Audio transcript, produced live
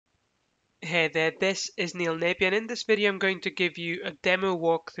Hey there, this is Neil Napier, and in this video I'm going to give you a demo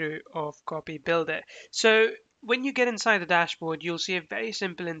walkthrough of Copy Builder. So when you get inside the dashboard, you'll see a very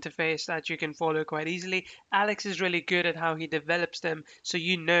simple interface that you can follow quite easily. Alex is really good at how he develops them, so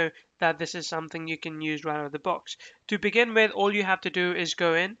you know that this is something you can use right out of the box. To begin with, all you have to do is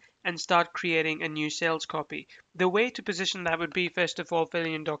go in and start creating a new sales copy. The way to position that would be, first of all, fill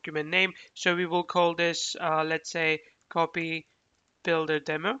in your document name. So we will call this, let's say, Copy Builder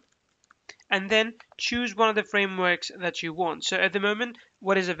Demo, and then choose one of the frameworks that you want. So at the moment,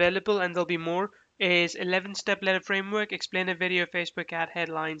 what is available, and there'll be more, is 11-step letter framework, explainer video, Facebook ad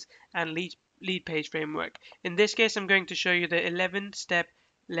headlines, and lead page framework. In this case, I'm going to show you the 11-step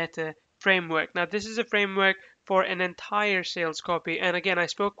letter framework. Now, this is a framework for an entire sales copy. And again, I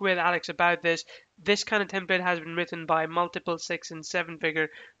spoke with Alex about this. This kind of template has been written by multiple 6- and 7-figure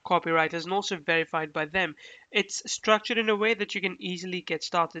copywriters and also verified by them. It's structured in a way that you can easily get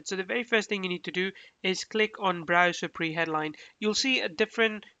started. So the very first thing you need to do is click on Browse for Pre-Headline. You'll see a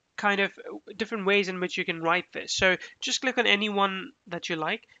different ways in which you can write this. So just click on any one that you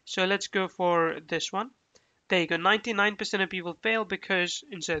like. So let's go for this one. There you go. 99% of people fail because,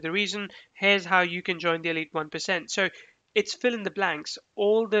 insert the reason. Here's how you can join the elite 1%. So it's fill in the blanks.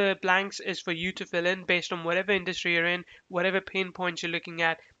 All the blanks is for you to fill in based on whatever industry you're in, whatever pain points you're looking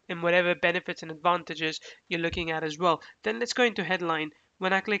at, and whatever benefits and advantages you're looking at as well. Then let's go into headline.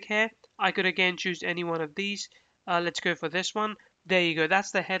 When I click here, I could again choose any one of these. Let's go for this one. There you go.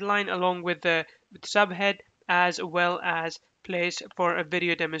 That's the headline along with the subhead as well as place for a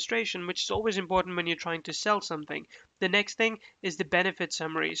video demonstration, which is always important when you're trying to sell something. The next thing is the benefit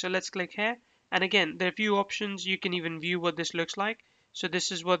summary. So let's click here. And again, there are a few options. You can even view what this looks like. So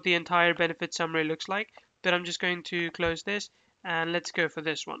this is what the entire benefit summary looks like. But I'm just going to close this and let's go for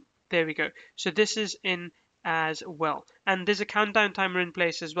this one. There we go. So this is in as well. And there's a countdown timer in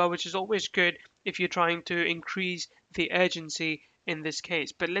place as well, which is always good if you're trying to increase the urgency in this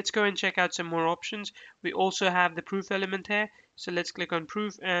case. But let's go and check out some more options. We also have the proof element here. So let's click on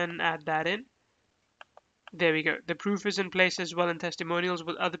proof and add that in. There we go. The proof is in place as well, and testimonials,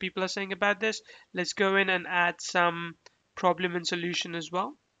 what other people are saying about this. Let's go in and add some problem and solution as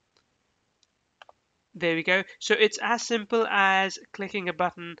well. There we go. So it's as simple as clicking a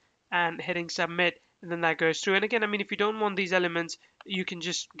button and hitting submit, and then that goes through. And again, I mean, if you don't want these elements, you can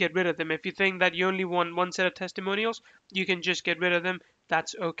just get rid of them. If you think that you only want one set of testimonials, you can just get rid of them.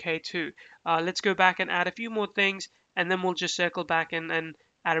 That's okay too. Let's go back and add a few more things, and then we'll just circle back and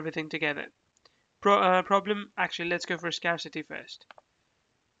add everything together. Problem, actually, let's go for scarcity first.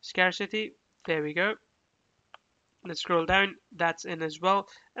 Scarcity, there we go. Let's scroll down, that's in as well.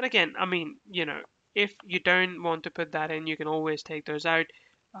 And again, I mean, you know, if you don't want to put that in, you can always take those out.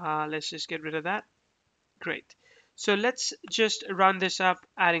 Let's just get rid of that. Great. So let's just run this up,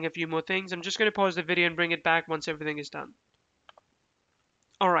 adding a few more things. I'm just going to pause the video and bring it back once everything is done.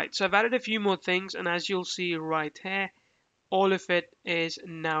 Alright, so I've added a few more things, and as you'll see right here, all of it is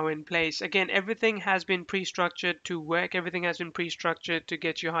now in place. Again, everything has been pre-structured to work. Everything has been pre-structured to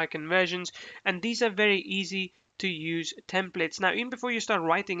get you high conversions. And these are very easy to use templates. Now, even before you start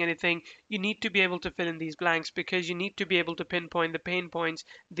writing anything, you need to be able to fill in these blanks because you need to be able to pinpoint the pain points,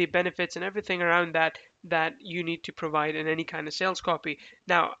 the benefits, and everything around that you need to provide in any kind of sales copy.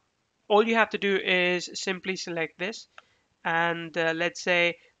 Now, all you have to do is simply select this. And let's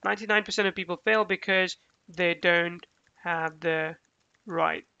say 99% of people fail because they don't have the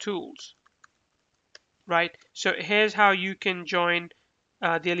right tools, right? So here's how you can join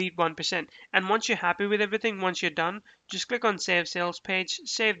the elite 1%. And once you're happy with everything, once you're done, just click on save sales page,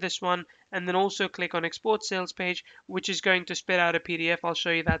 save this one, and then also click on export sales page, which is going to spit out a PDF. I'll show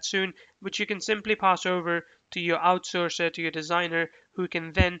you that soon, which you can simply pass over to your outsourcer, to your designer, who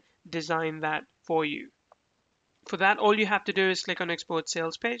can then design that for you. For that, all you have to do is click on export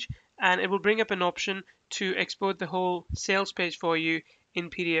sales page, and it will bring up an option to export the whole sales page for you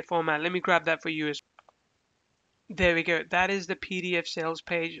in PDF format. Let me grab that for you as well. There we go. That is the PDF sales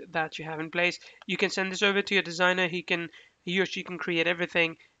page that you have in place. You can send this over to your designer. He or she can create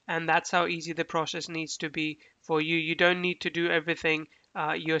everything, and that's how easy the process needs to be for you. You don't need to do everything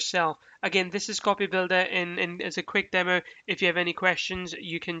yourself. Again, this is Copy Builder, and as a quick demo. If you have any questions,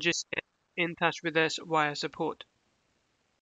 you can just get in touch with us via support.